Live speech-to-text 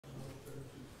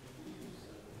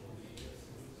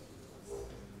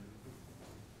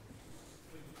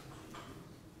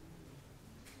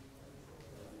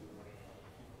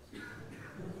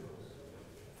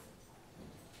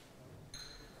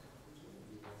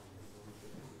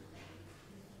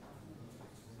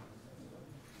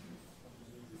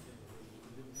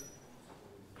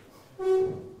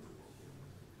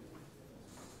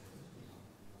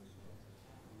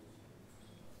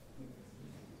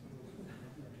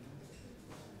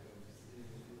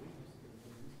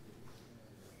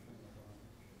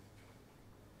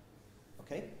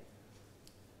Okay.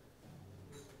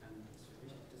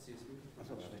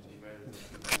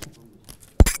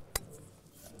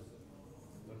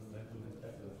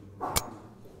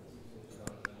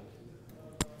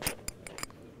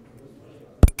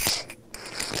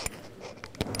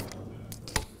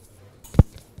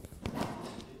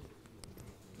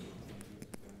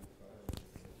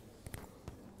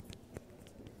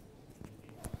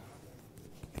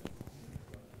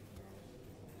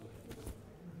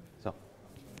 So.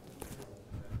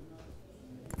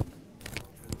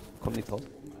 Kommt nichts raus?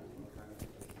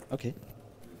 Okay.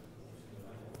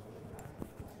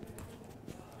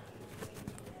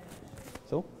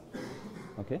 So?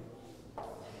 Okay.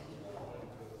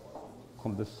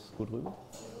 Kommt das gut rüber?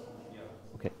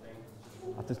 Okay.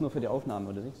 Ach, das ist nur für die Aufnahme,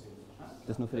 oder wie?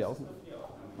 Das ist nur für die Aufnahme?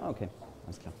 Ah, okay.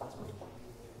 Alles klar.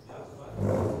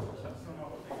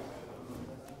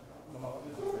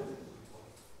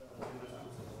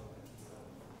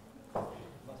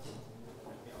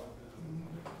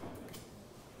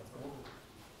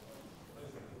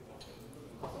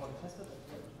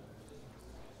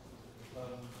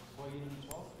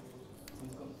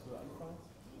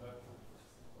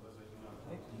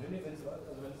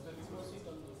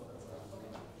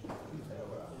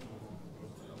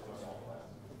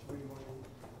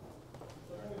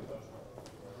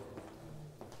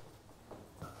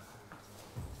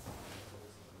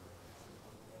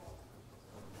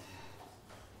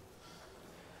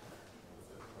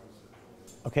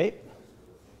 Okay.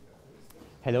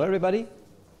 Hello, everybody.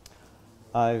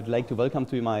 I would like to welcome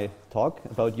to my talk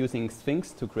about using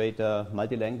Sphinx to create a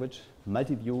multi-language,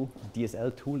 multi-view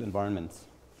DSL tool environments.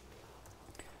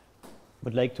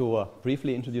 Would like to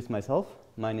briefly introduce myself.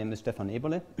 My name is Stefan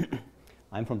Eberle.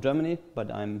 I'm from Germany, but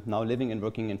I'm now living and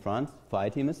working in France for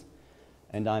ITMIS,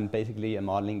 and I'm basically a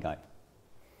modeling guy.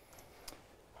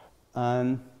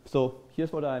 So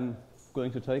here's what I'm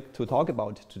going to talk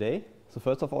about today. So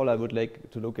first of all, I would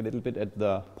like to look a little bit at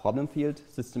the problem field,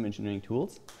 system engineering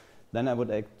tools. Then I would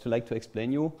like to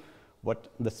explain you what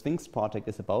the Sphinx project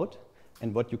is about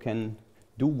and what you can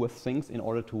do with Sphinx in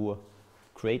order to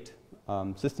create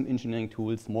system engineering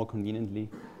tools more conveniently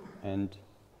and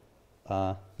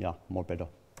more better.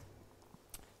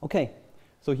 Okay,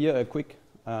 so here a quick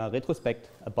retrospect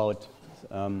about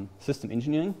system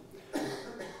engineering.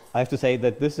 I have to say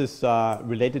that this is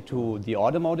related to the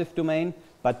automotive domain,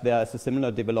 but there is a similar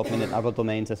development in other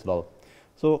domains as well.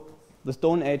 So the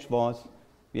Stone Age was,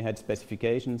 we had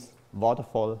specifications,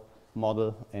 waterfall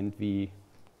model, and we,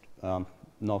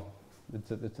 no,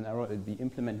 it's an error, we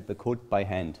implemented the code by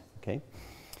hand, okay?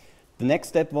 The next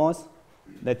step was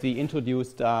that we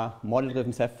introduced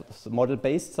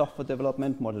model-based software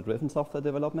development, model-driven software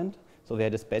development. So we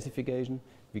had a specification,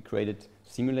 we created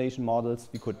simulation models,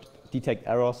 we could detect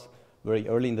errors very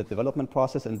early in the development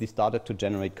process, and we started to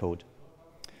generate code.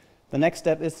 The next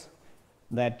step is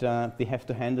that we have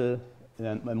to handle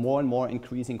a more and more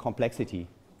increasing complexity.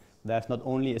 There's not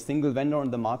only a single vendor on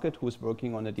the market who's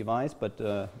working on a device, but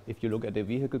if you look at the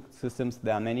vehicle systems,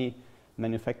 there are many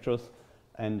manufacturers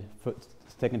and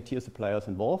second-tier suppliers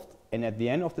involved. And at the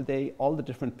end of the day, all the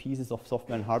different pieces of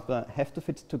software and hardware have to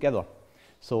fit together.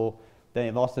 So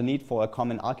there was the need for a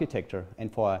common architecture and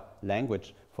for a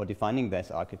language for defining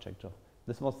this architecture.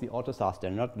 This was the AutoSAR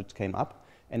standard which came up,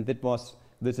 and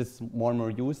this is more and more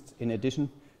used in addition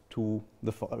to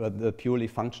the purely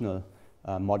functional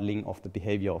modeling of the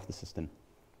behavior of the system.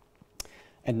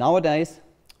 And nowadays,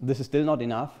 this is still not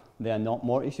enough. There are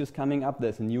more issues coming up.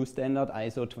 There's a new standard,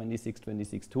 ISO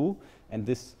 26262, and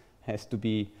this has to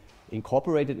be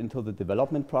incorporated into the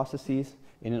development processes.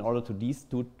 And in order to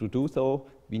do so,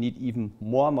 we need even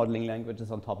more modeling languages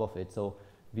on top of it. So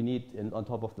we need, on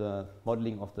top of the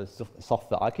modeling of the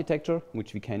software architecture,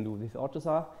 which we can do with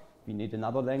AutoSAR, we need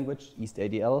another language,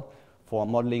 EastADL, for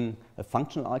modeling a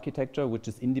functional architecture, which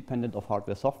is independent of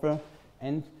hardware software.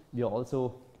 And we are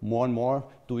also more and more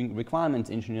doing requirements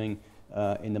engineering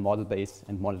in the model-based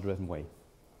and model-driven way.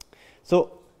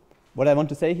 So what I want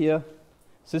to say here,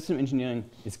 system engineering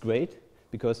is great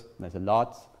because there's a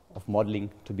lot of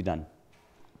modeling to be done.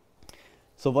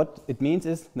 So what it means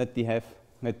is that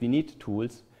we need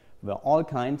tools where all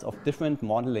kinds of different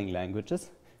modeling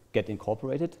languages get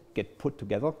incorporated, get put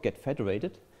together, get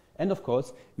federated, and of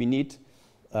course we need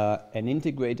an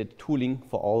integrated tooling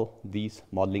for all these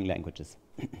modeling languages.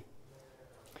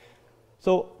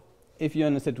 So if you're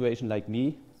in a situation like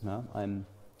me, I'm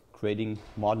creating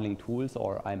modeling tools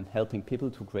or I'm helping people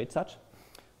to create such,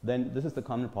 then this is the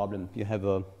common problem. You have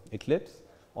Eclipse,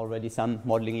 already some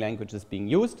modeling languages being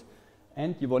used,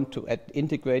 and you want to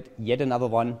integrate yet another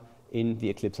one in the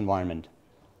Eclipse environment.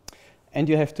 And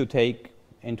you have to take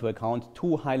into account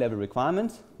two high-level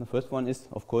requirements. The first one is,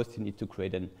 of course, you need to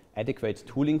create an adequate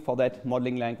tooling for that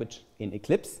modeling language in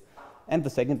Eclipse. And the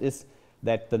second is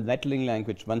that the modeling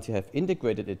language, once you have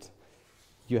integrated it,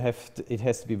 it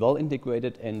has to be well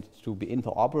integrated and to be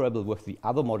interoperable with the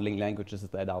other modeling languages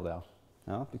that are there.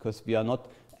 Because we are not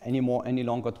any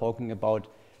longer talking about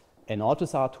an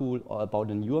AutoSAR tool or about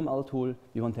an UML tool.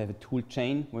 You want to have a tool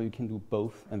chain where you can do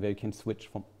both and where you can switch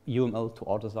from UML to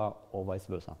AutoSAR or vice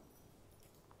versa.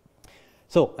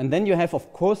 So, and then you have,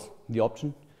 of course, the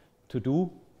option to do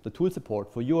the tool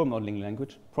support for your modeling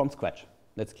language from scratch.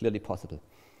 That's clearly possible.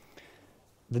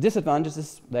 The disadvantage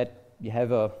is that you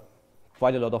have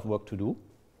quite a lot of work to do,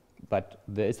 but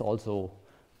there is also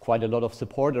quite a lot of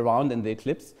support around in the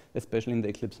Eclipse, especially in the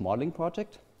Eclipse modeling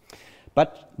project.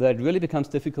 But where it really becomes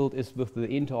difficult is with the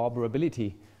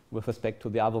interoperability with respect to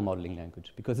the other modeling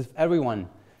language. Because if everyone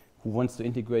who wants to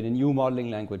integrate a new modeling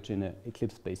language in an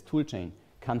Eclipse-based toolchain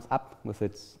comes up with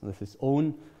its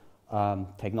own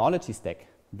technology stack,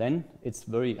 then it's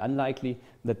very unlikely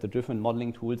that the different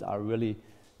modeling tools are really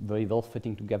very well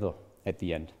fitting together at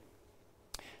the end.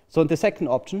 So the second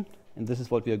option, and this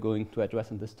is what we are going to address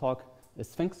in this talk, is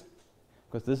Sphinx,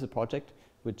 because this is a project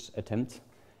which attempts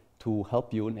to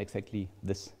help you in exactly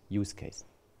this use case.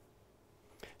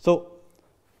 So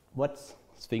what's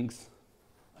Sphinx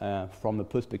from the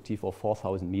perspective of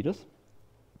 4,000 meters?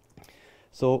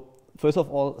 So first of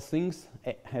all, Sphinx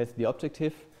has the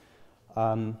objective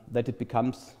that it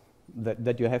becomes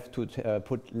that you have to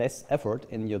put less effort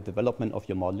in your development of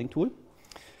your modeling tool.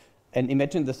 And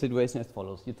imagine the situation as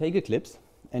follows. You take Eclipse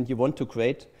and you want to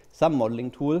create some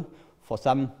modeling tool for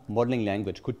some modeling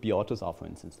language, could be AutoSAR, for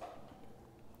instance.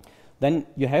 Then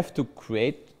you have to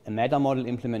create a meta model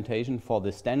implementation for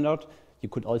the standard. You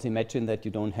could also imagine that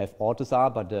you don't have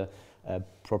AutoSAR, but a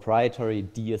proprietary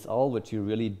DSL, which you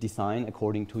really design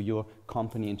according to your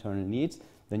company internal needs.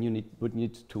 Then you would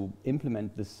need to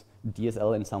implement this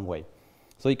DSL in some way.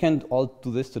 So you can't all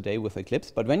do this today with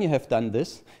Eclipse, but when you have done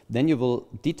this, then you will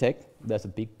detect there's a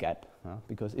big gap.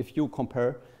 Because if you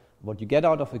compare what you get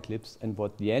out of Eclipse and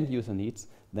what the end user needs,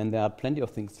 then there are plenty of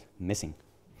things missing.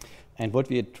 And what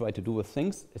we try to do with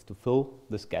Sphinx is to fill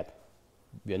this gap.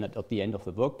 We are not at the end of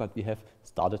the work, but we have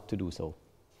started to do so.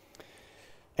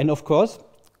 And of course,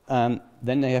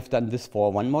 then they have done this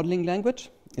for one modeling language.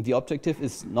 And the objective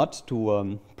is not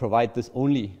to provide this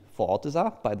only for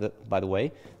AutoSAR. By the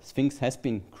way, Sphinx has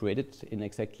been created in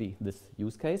exactly this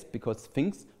use case because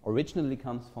Sphinx originally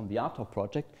comes from the RTOP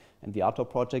project, and the RTOP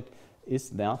project is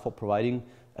there for providing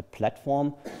a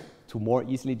platform to more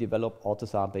easily develop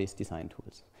AutoSAR-based design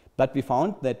tools. But we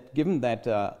found that given that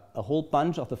a whole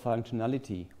bunch of the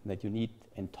functionality that you need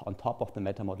on top of the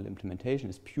meta model implementation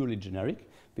is purely generic,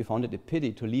 we found it a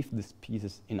pity to leave these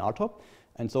pieces in RTOP.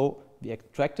 And so we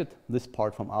extracted this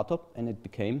part from RTOP and it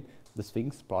became the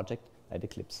Sphinx project at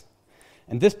Eclipse.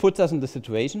 And this puts us in the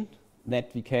situation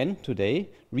that we can today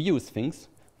reuse Sphinx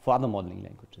for other modeling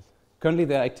languages. Currently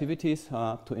there are activities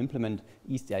to implement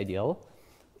EastIDL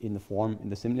in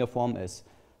the similar form as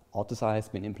AutoSAR has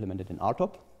been implemented in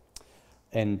RTOP.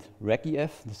 And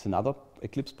RegEF, this is another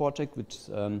Eclipse project, which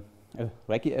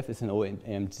RegEF is an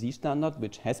OAMC standard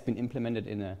which has been implemented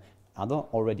in another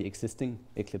already existing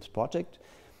Eclipse project.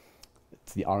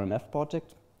 It's the RMF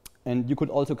project. And you could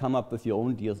also come up with your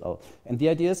own DSL. And the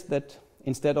idea is that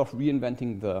instead of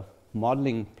reinventing the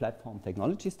modeling platform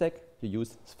technology stack, you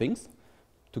use Sphinx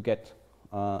to get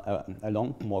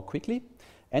along more quickly.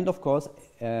 And of course,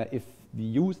 if we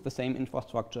use the same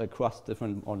infrastructure across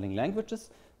different modeling languages,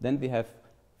 then we have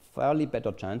fairly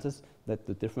better chances that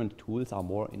the different tools are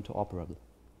more interoperable.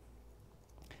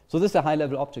 So this is a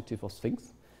high-level objective of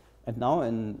Sphinx. And now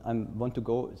I want to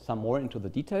go some more into the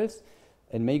details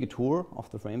and make a tour of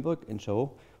the framework and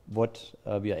show what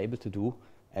we are able to do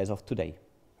as of today.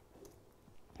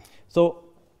 So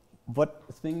what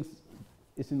Sphinx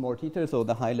is in more detail, so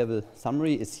the high-level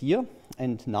summary is here.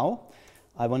 And now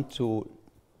I want to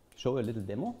show a little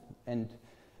demo and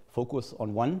focus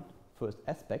on one first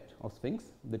aspect of Sphinx,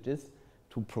 which is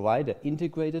to provide an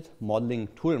integrated modeling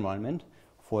tool environment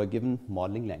for a given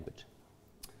modeling language.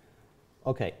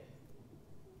 Okay,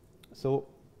 so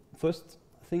first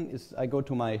thing is I go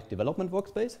to my development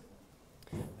workspace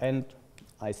and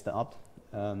I start,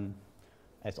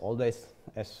 as always,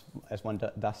 as one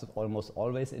does almost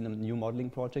always in a new modeling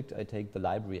project, I take the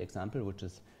library example, which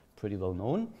is pretty well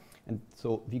known. And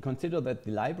so we consider that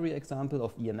the library example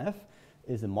of EMF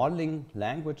is a modeling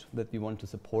language that we want to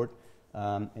support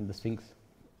in the Sphinx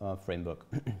framework.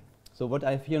 So what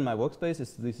I have here in my workspace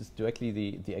is this is directly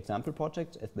the example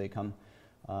project as they come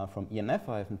from EMF.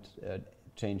 I haven't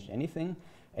changed anything.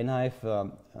 And I've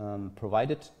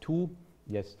provided two,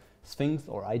 Sphinx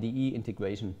or IDE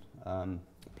integration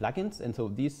plugins. And so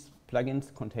these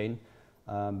plugins contain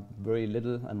very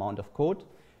little amount of code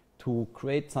to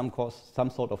create some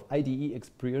sort of IDE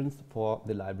experience for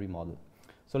the library model.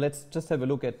 So let's just have a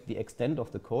look at the extent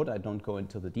of the code. I don't go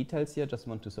into the details here, just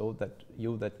want to show that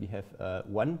we have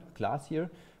one class here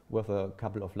with a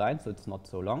couple of lines, so it's not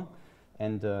so long.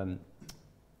 And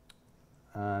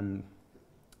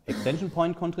extension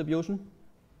point contribution,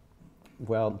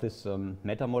 where this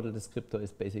metamodel descriptor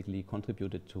is basically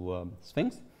contributed to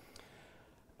Sphinx.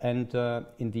 And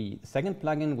in the second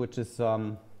plugin, which is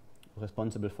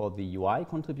responsible for the UI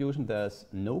contribution, there's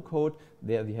no code.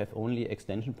 There we have only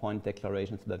extension point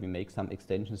declarations, so that we make some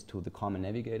extensions to the Common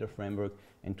Navigator framework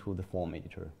and to the form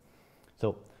editor.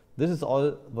 So this is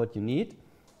all what you need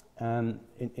in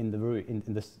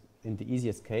the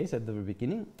easiest case at the very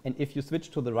beginning. And if you switch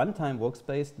to the runtime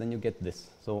workspace, then you get this.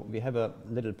 So we have a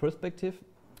little perspective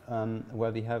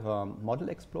where we have a model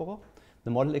explorer. The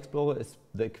Model Explorer is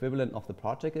the equivalent of the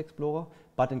Project Explorer,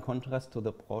 but in contrast to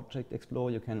the Project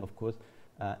Explorer, you can, of course,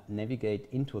 navigate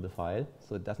into the file,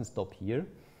 so it doesn't stop here.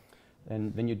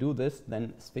 And when you do this,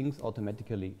 then Sphinx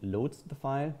automatically loads the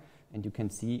file, and you can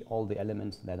see all the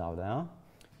elements that are there.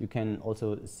 You can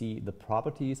also see the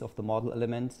properties of the model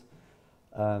elements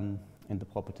in the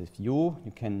properties view.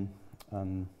 You can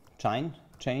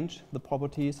change the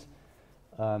properties.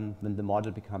 When the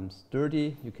model becomes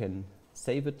dirty, you can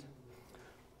save it.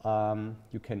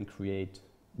 You can create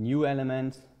new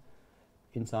elements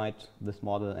inside this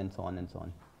model, and so on and so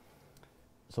on.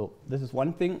 So this is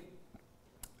one thing.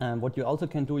 And what you also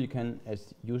can do, you can,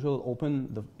 as usual,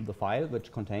 open the file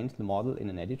which contains the model in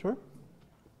an editor.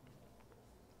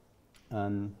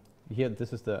 Here,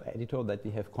 this is the editor that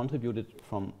we have contributed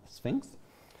from Sphinx.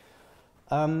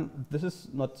 This is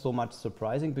not so much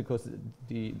surprising because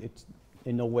it's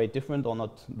in no way different, or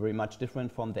not very much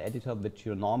different from the editor that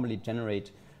you normally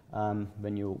generate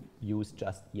when you use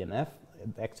just EMF,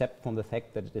 except from the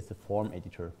fact that it is a form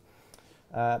editor.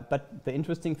 But the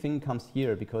interesting thing comes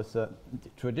here, because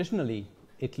traditionally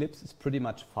Eclipse is pretty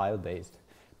much file-based.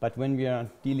 But when we are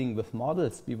dealing with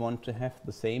models, we want to have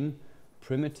the same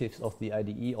primitives of the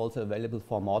IDE also available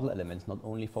for model elements, not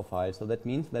only for files. So that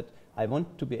means that I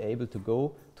want to be able to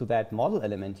go to that model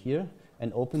element here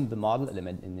and open the model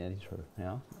element in the editor.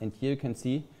 Yeah? And here you can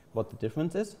see what the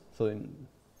difference is. So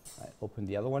I open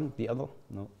the other one, no,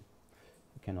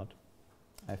 I cannot.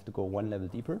 I have to go one level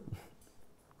deeper.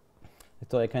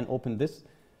 So I can open this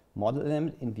model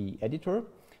element in the editor,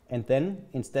 and then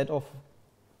instead of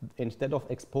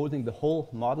exposing the whole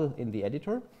model in the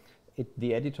editor,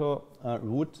 the editor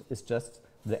root is just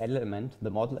the element, the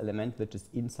model element, which is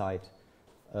inside,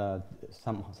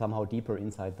 somehow deeper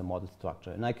inside the model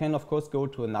structure. And I can, of course, go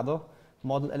to another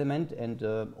model element and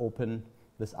open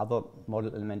this other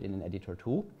model element in an editor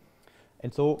too.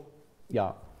 And so,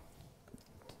 yeah,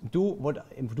 do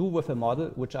with a model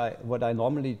what I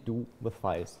normally do with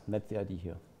files. That's the idea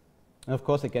here. And of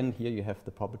course, again, here you have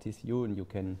the properties view, and you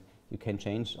can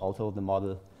change also the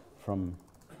model from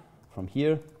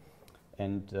here,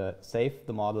 and save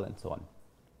the model, and so on.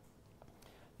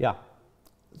 Yeah.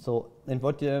 So, and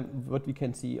what we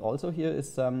can see also here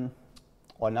is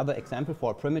or another example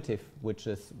for a primitive, which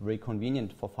is very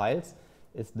convenient for files,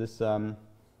 is this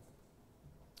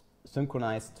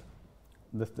synchronized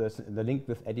with the link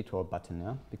with editor button.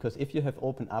 Yeah? Because if you have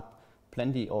opened up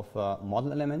plenty of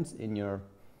model elements in your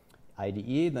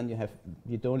IDE, then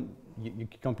you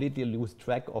completely lose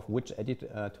track of which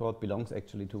editor belongs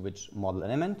actually to which model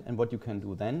element. And what you can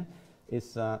do then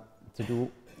is to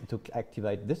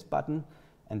activate this button,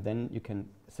 and then you can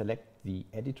select the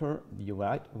editor you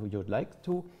would like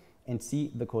to, and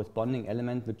see the corresponding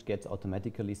element which gets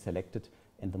automatically selected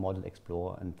in the Model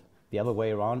Explorer. And the other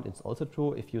way around, it's also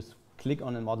true. If you click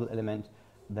on a model element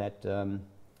that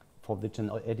for which an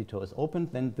editor is opened,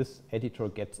 then this editor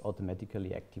gets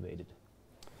automatically activated.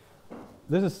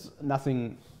 This is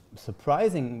nothing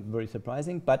surprising, very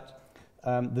surprising, but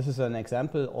this is an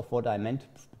example of what I meant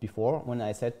before when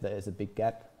I said there is a big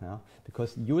gap. Yeah?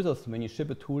 Because users, when you ship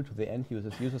a tool to the end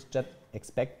users just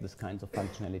expect this kind of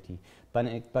functionality.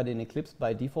 But in Eclipse,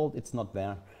 by default, it's not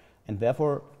there. And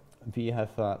therefore, we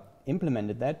have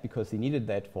implemented that because we needed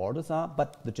that for AutoSAR,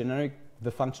 but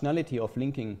the functionality of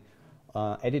linking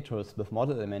editors with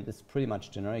model element is pretty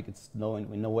much generic. It's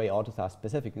in no way AutoSAR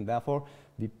specific, and therefore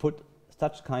we put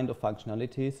such kind of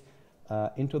functionalities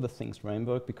into the Sphinx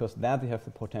framework, because there we have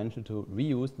the potential to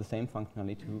reuse the same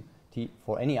functionality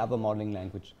for any other modeling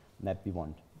language that we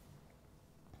want.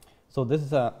 So this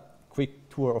is a quick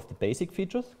tour of the basic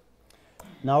features.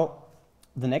 Now,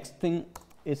 the next thing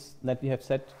is that we have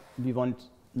said we want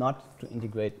not to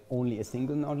integrate only a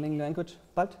single modeling language,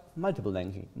 but multiple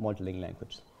modeling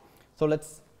languages. So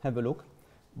let's have a look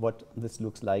what this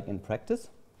looks like in practice.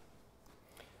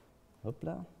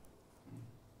 Hoopla.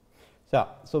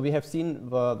 So we have seen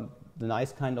the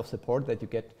nice kind of support that you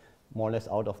get more or less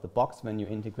out of the box when you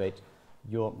integrate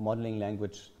your modeling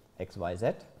language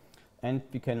XYZ. And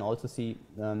we can also see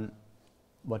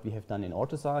what we have done in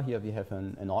AutoSAR. Here we have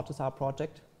an AutoSAR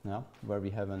project, where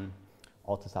we have an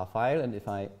AutoSAR file, and if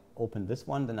I open this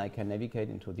one, then I can navigate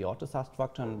into the AutoSAR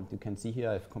structure, and you can see here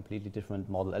I have completely different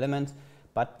model elements,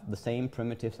 but the same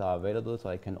primitives are available, so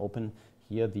I can open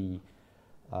here the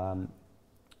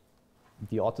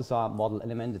AutoSAR model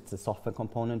element. It's a software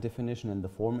component definition in the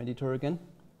form editor again.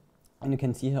 And you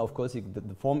can see here, of course,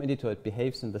 the form editor, it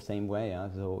behaves in the same way,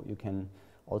 so you can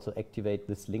also activate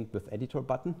this link with editor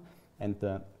button, and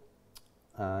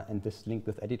this link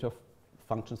with editor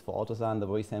functions for AutoSAR in the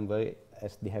very same way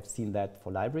as we have seen that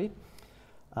for library.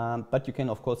 But you can,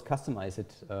 of course, customize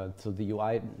it, so the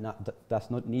UI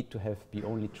does not need to be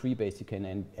only tree-based. You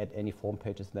can add any form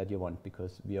pages that you want,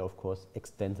 because we are, of course,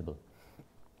 extensible.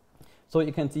 So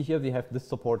you can see here we have this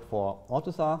support for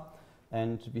AutoSAR,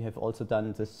 and we have also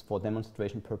done this for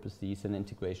demonstration purposes and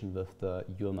integration with the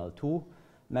UML2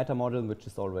 metamodel, which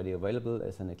is already available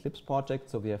as an Eclipse project.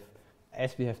 So we have,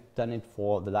 as we have done it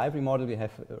for the library model, we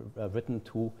have written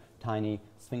 2 tiny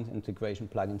Sphinx integration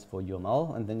plugins for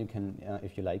UML, and then you can,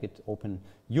 if you like it, open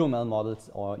UML models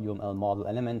or UML model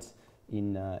elements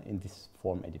in this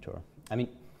form editor. I mean,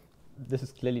 this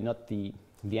is clearly not the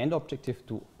end objective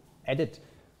to edit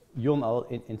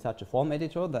UML in such a form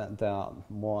editor. They are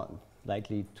more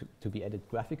likely to be added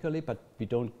graphically, but we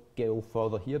don't go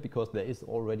further here because there is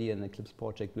already an Eclipse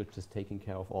project which is taking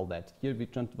care of all that. Here we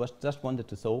just wanted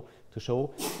to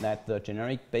show that the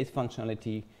generic base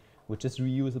functionality, which is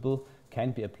reusable,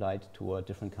 can be applied to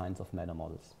different kinds of meta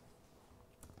models.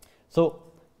 So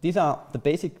these are the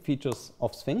basic features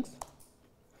of Sphinx.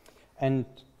 And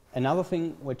another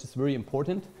thing which is very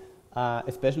important,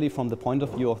 especially from the point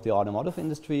of view of the automotive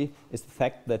industry, is the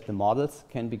fact that the models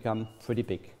can become pretty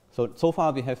big. So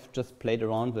far we have just played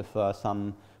around with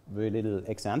some very little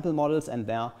example models, and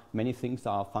there many things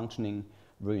are functioning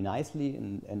very nicely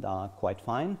and are quite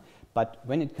fine. But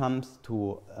when it comes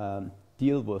to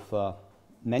deal with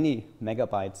many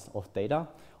megabytes of data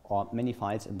or many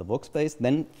files in the workspace,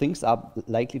 then things are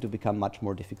likely to become much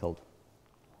more difficult.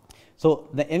 So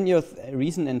the only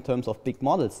reason in terms of big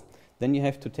models, then you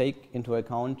have to take into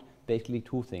account basically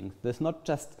 2 things. There's not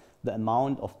just the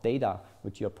amount of data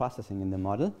which you're processing in the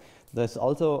model. There's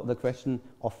also the question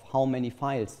of how many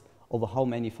files, over how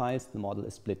many files the model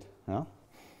is split.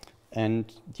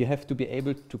 And you have to be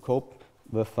able to cope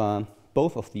with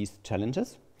both of these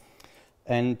challenges.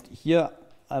 And here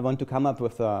I want to come up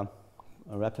with a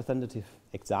representative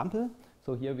example.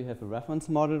 So here we have a reference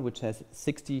model which has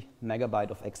 60 megabyte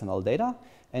of XML data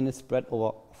and is spread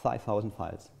over 5,000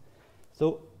 files.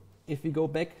 So if we go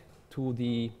back to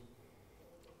the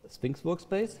Sphinx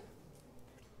workspace,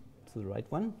 to the right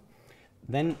one,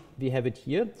 then we have it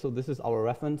here. So this is our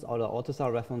reference, our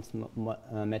AutoSAR reference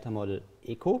meta model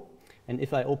echo. And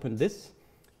if I open this,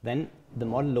 then the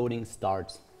model loading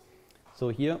starts. So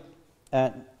here,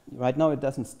 right now it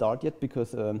doesn't start yet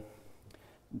because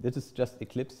this is just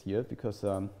Eclipse here, because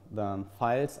the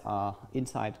files are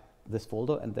inside this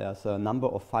folder, and there's a number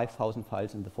of 5,000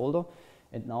 files in the folder.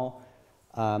 And now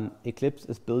Eclipse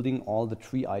is building all the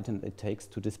tree items it takes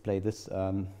to display this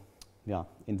in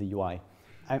the UI.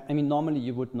 I mean, normally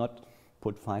you would not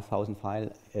put 5,000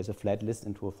 files as a flat list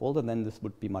into a folder, then this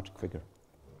would be much quicker.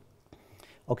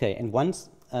 Okay, and once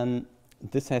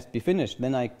this has been finished,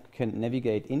 then I can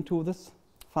navigate into this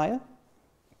file.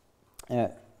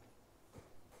 Now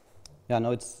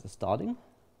it's starting.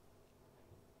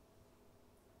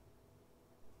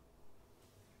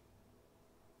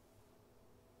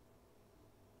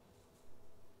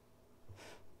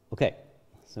 Okay,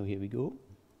 so here we go.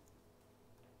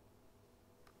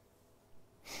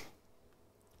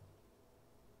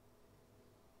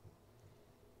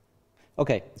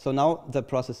 Okay, so now the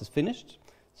process is finished.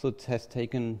 So it has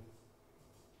taken,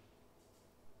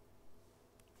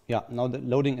 now the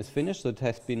loading is finished. So it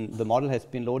has been, the model has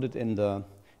been loaded in the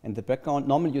background.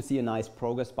 Normally you see a nice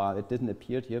progress bar. It didn't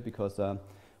appear here because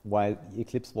while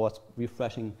Eclipse was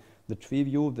refreshing the tree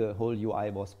view, the whole UI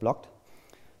was blocked.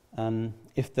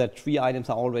 If the tree items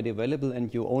are already available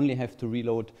and you only have to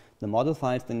reload the model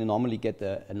files, then you normally get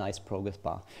a nice progress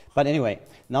bar. But anyway,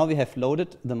 now we have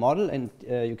loaded the model, and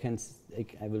you can,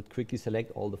 I will quickly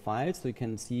select all the files so you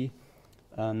can see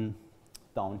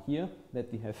down here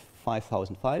that we have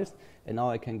 5,000 files, and now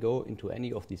I can go into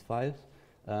any of these files,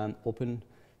 open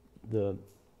the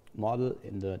model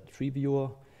in the tree viewer,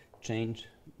 change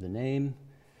the name,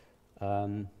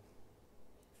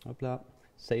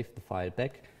 save the file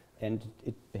back, and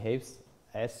it behaves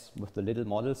as with the little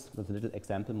models, with the little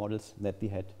example models that we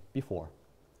had before.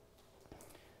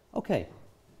 Okay.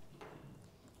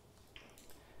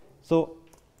 So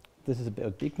this is a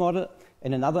big model.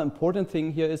 And another important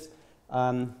thing here is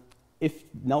if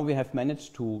now we have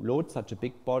managed to load such a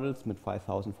big models with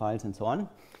 5,000 files and so on,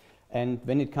 and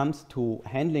when it comes to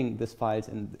handling these files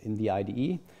in the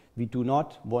IDE, we do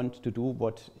not want to do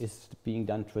what is being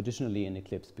done traditionally in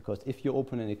Eclipse, because if you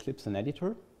open an Eclipse an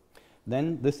editor,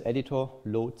 then this editor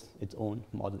loads its own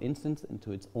model instance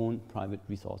into its own private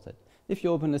resource set. If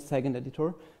you open a second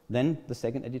editor, then the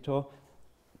second editor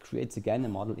creates again a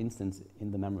model instance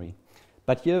in the memory.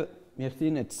 But here we have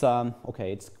seen it's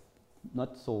okay, it's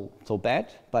not so bad,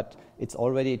 but it's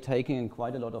already taking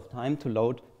quite a lot of time to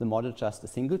load the model just a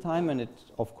single time, and it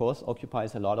of course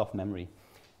occupies a lot of memory.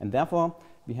 And therefore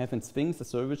we have in Sphinx a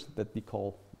service that we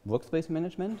call workspace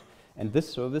management, and this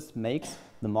service makes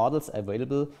the models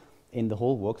available in the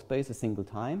whole workspace a single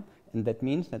time, and that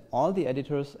means that all the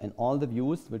editors and all the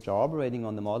views which are operating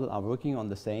on the model are working on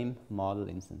the same model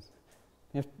instance.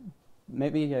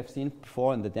 Maybe you have seen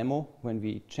before in the demo when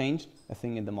we changed a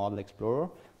thing in the Model Explorer,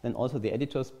 then also the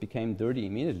editors became dirty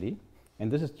immediately,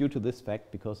 and this is due to this fact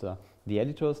because the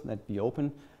editors that we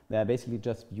open, they are basically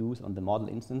just views on the model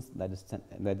instance that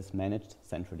is managed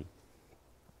centrally.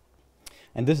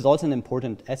 And this is also an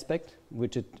important aspect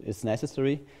which it is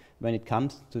necessary when it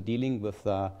comes to dealing with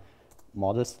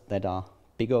models that are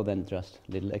bigger than just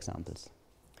little examples.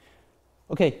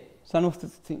 Okay, some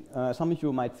of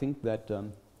you might think that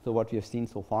so what we have seen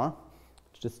so far,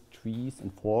 it's just trees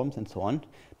and forms and so on,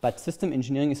 but system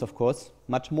engineering is of course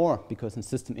much more, because in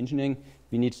system engineering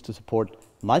we need to support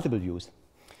multiple views.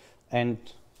 And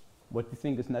what we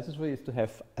think is necessary is to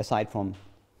have, aside from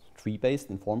tree-based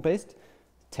and form-based,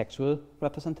 textual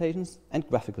representations and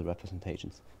graphical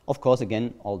representations. Of course,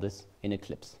 again, all this in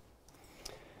Eclipse.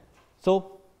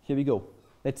 So here we go.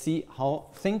 Let's see how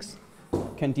things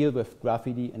can deal with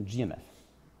Graphiti and GMF.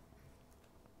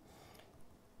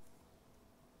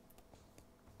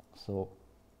 So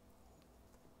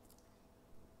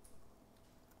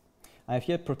I have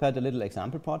here prepared a little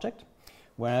example project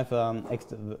where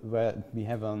we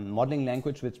have a modeling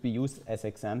language which we use as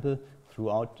example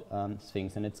throughout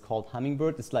Sphinx, and it's called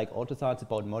Hummingbird. It's like AutoSAR, it's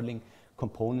about modeling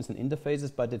components and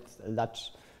interfaces, but it's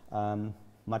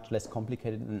much less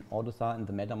complicated than AutoSAR, and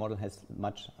the meta model has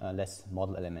much less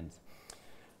model elements.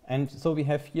 And so we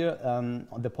have here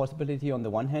the possibility on the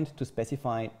one hand to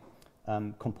specify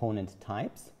component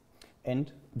types,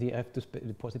 and we have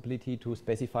the possibility to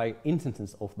specify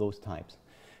instances of those types.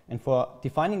 And for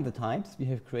defining the types, we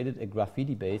have created a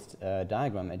Graphiti-based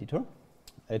diagram editor.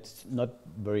 It's not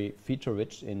very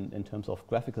feature-rich in terms of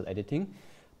graphical editing,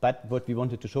 but what we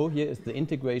wanted to show here is the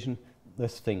integration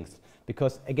with Sphinx.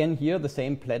 Because again here the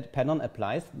same pattern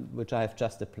applies, which I have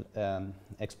just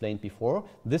explained before.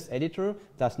 This editor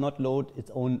does not load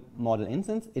its own model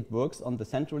instance. It works on the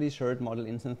centrally shared model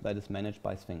instance that is managed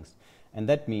by Sphinx. And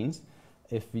that means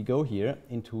if we go here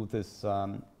into this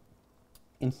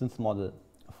instance model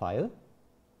file,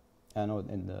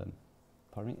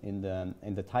 in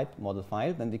the type model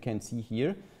file, then we can see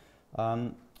here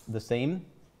the same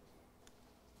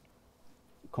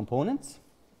components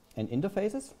and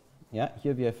interfaces. Yeah,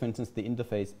 here we have, for instance, the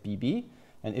interface BB,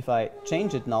 and if I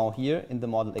change it now here in the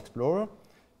Model Explorer,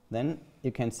 then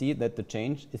you can see that the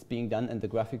change is being done in the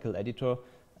graphical editor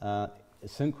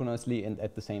synchronously and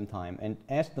at the same time. And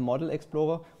as the Model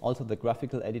Explorer, also the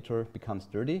graphical editor becomes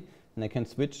dirty, and I can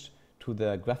switch to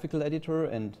the graphical editor,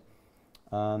 and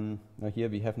here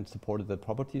we haven't supported the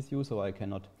properties view, so I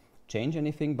cannot change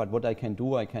anything, but what I can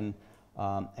do, I can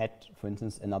add, for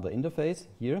instance, another interface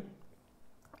here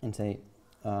and say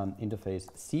interface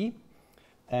C,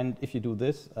 and if you do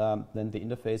this, then the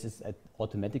interface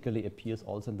automatically appears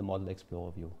also in the Model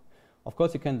Explorer view. Of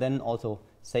course, you can then also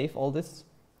save all this,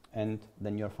 and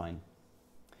then you're fine.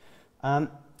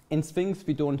 In Sphinx,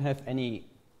 we don't have any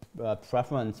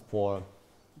preference for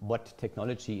what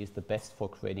technology is the best for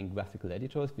creating graphical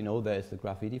editors. We know there is the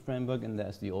Graphiti framework and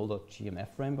there's the older GMF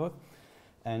framework.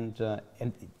 And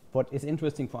what is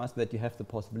interesting for us is that you have the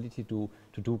possibility to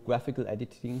do graphical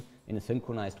editing in a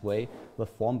synchronized way with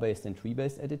form-based and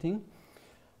tree-based editing.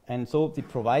 And so we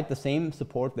provide the same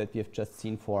support that we have just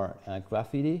seen for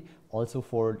Graphiti, also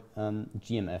for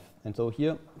GMF. And so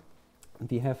here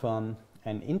we have an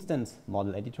instance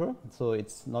model editor. So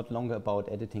it's not longer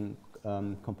about editing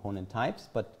component types,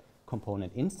 but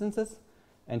component instances.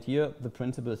 And here the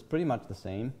principle is pretty much the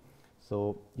same.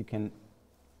 So you can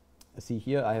see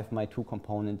here I have my two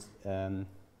components,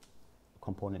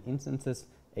 component instances,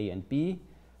 A and B.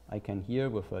 I can here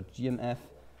with a GMF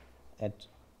add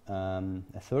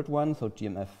a third one. So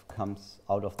GMF comes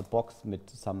out of the box with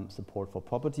some support for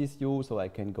properties view. So I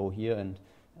can go here and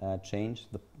change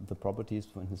the properties,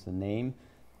 for instance, the name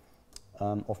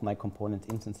of my component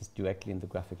instances directly in the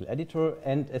graphical editor.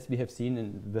 And as we have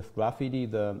seen with Graphiti,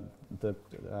 the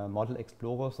model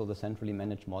explorer, so the centrally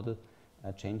managed model,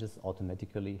 changes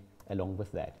automatically along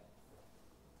with that.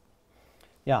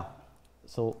 Yeah,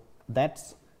 so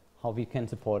that's how we can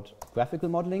support graphical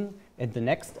modeling. And the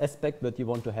next aspect that you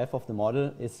want to have of the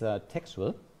model is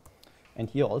textual. And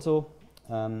here also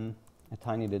a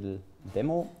tiny little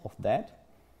demo of that.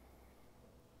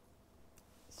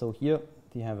 So here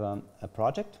we have a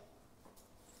project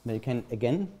where you can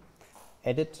again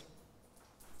edit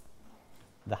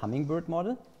the hummingbird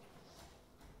model.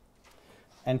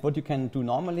 And what you can do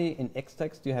normally in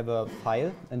Xtext, you have a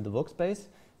file in the workspace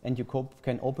and you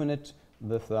can open it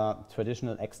with a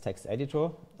traditional Xtext editor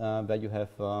where you have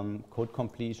code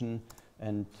completion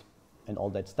and all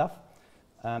that stuff.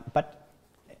 But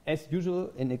as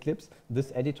usual in Eclipse,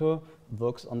 this editor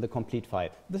works on the complete file.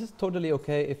 This is totally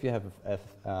okay if you have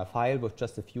a file with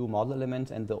just a few model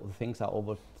elements and the things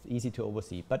are easy to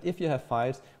oversee. But if you have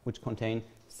files which contain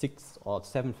 6,000 or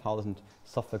 7,000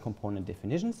 software component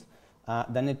definitions,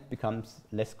 then it becomes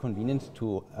less convenient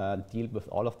to deal with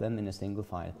all of them in a single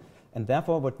file. And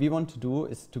therefore, what we want to do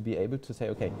is to be able to say,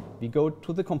 okay, we go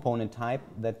to the component type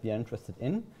that we are interested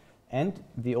in, and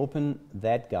we open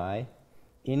that guy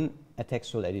in a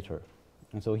textual editor.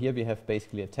 And so here we have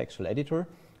basically a textual editor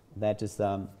that is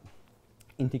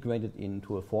integrated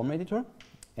into a form editor.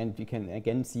 And we can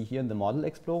again see here in the model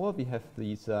explorer, we have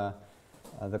these, the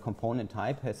component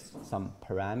type has some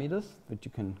parameters which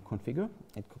you can configure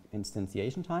at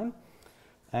instantiation time.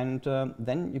 And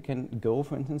then you can go,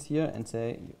 for instance, here and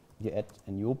say you add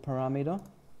a new parameter.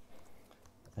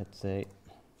 Let's say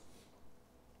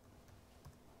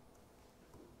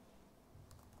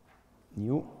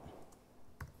new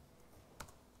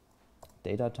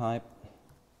data type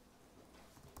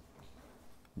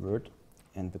word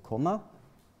and the comma.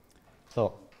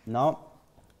 So now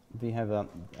we have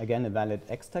again a valid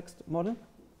Xtext model,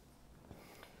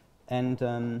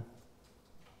 and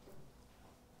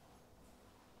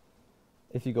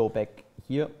if you go back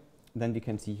here, then we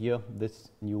can see here this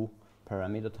new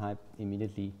parameter type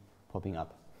immediately popping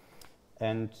up.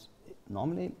 And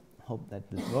normally, hope that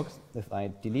this works, if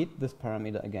I delete this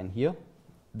parameter again here,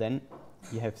 then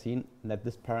you have seen that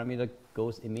this parameter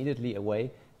goes immediately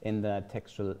away in the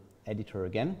textual editor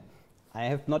again. I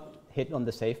have not hit on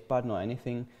the save button or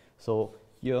anything, so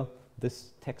here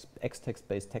this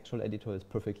Xtext-based textual editor is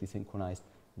perfectly synchronized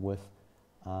with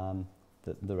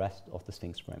the rest of the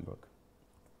Sphinx framework.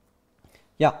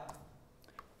 Yeah.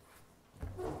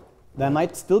 There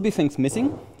might still be things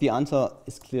missing. The answer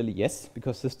is clearly yes,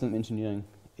 because system engineering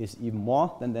is even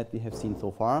more than that we have seen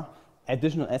so far.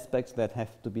 Additional aspects that have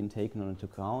to be taken into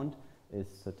account is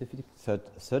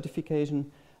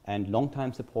certification and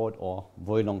long-time support or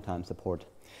very long-time support.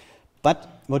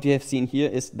 But what you have seen here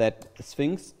is that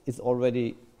Sphinx is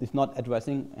not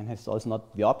addressing and has also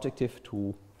not the objective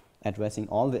to addressing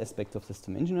all the aspects of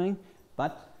system engineering,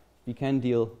 but we can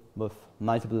deal with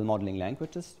multiple modeling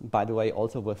languages. By the way,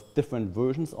 also with different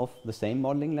versions of the same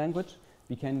modeling language.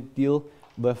 We can deal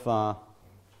with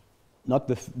not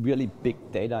with really big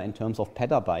data in terms of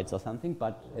petabytes or something,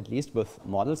 but at least with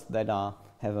models that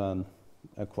have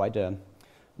quite a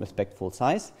respectful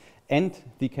size. And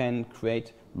we can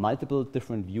create multiple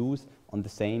different views on the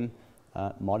same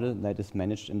model that is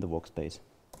managed in the workspace.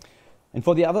 And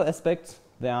for the other aspects,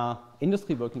 there are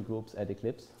industry working groups at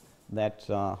Eclipse that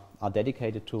are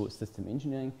dedicated to system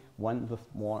engineering, one with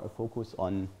more a focus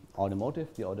on automotive,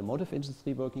 the automotive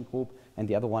industry working group, and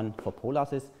the other one for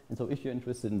Polasys. And so if you're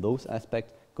interested in those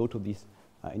aspects, go to these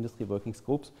industry working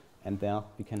groups, and there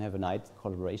we can have a nice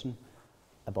collaboration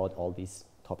about all these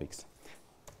topics.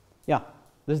 Yeah,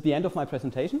 this is the end of my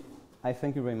presentation. I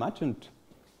thank you very much, and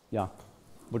yeah,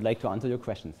 would like to answer your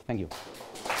questions. Thank you.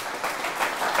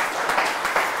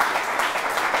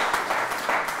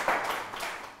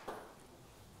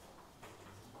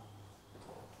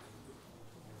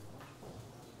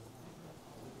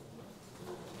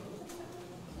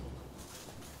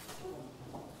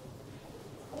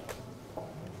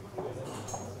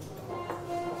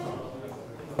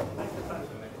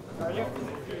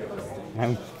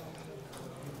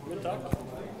 Good talk.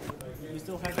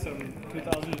 still have some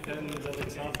 2010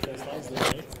 ZX software slides there,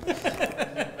 right?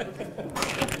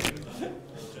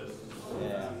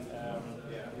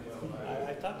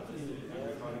 I talked to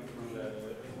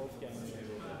Wolfgang.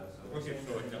 Okay,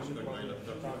 so I can check my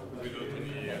laptop without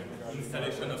any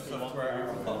installation of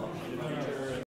software.